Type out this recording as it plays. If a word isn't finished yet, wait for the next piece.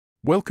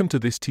Welcome to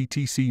this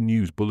TTC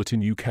News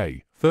Bulletin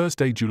UK,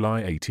 Thursday,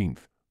 July 18,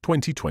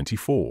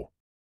 2024.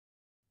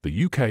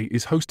 The UK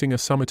is hosting a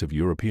summit of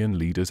European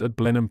leaders at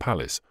Blenheim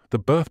Palace, the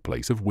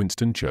birthplace of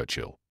Winston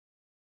Churchill.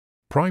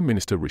 Prime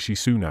Minister Rishi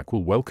Sunak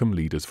will welcome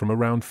leaders from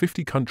around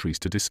 50 countries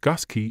to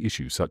discuss key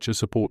issues such as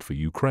support for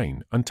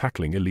Ukraine and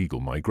tackling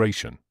illegal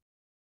migration.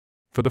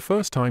 For the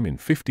first time in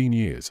 15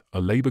 years,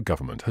 a Labour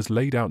government has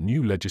laid out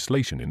new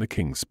legislation in the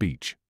King's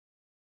Speech.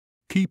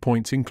 Key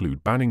points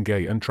include banning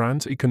gay and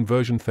trans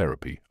conversion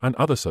therapy and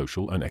other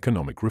social and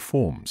economic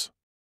reforms.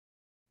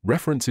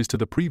 References to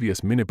the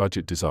previous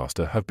mini-budget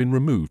disaster have been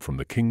removed from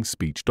the King's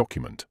Speech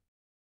document.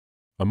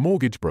 A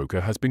mortgage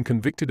broker has been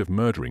convicted of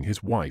murdering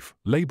his wife,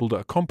 labelled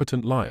a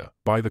competent liar,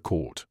 by the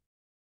court.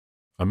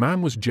 A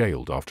man was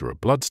jailed after a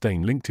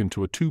bloodstain linked him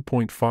to a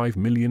 £2.5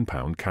 million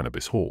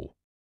cannabis haul.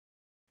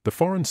 The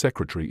Foreign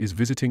Secretary is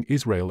visiting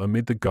Israel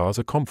amid the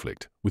Gaza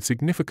conflict, with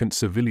significant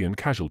civilian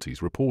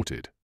casualties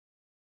reported.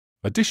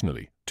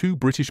 Additionally, 2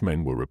 British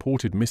men were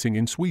reported missing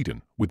in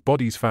Sweden, with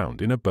bodies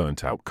found in a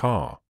burnt-out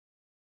car.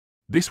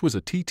 This was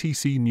a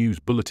TTC News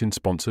Bulletin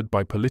sponsored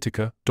by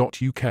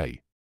Politica.uk.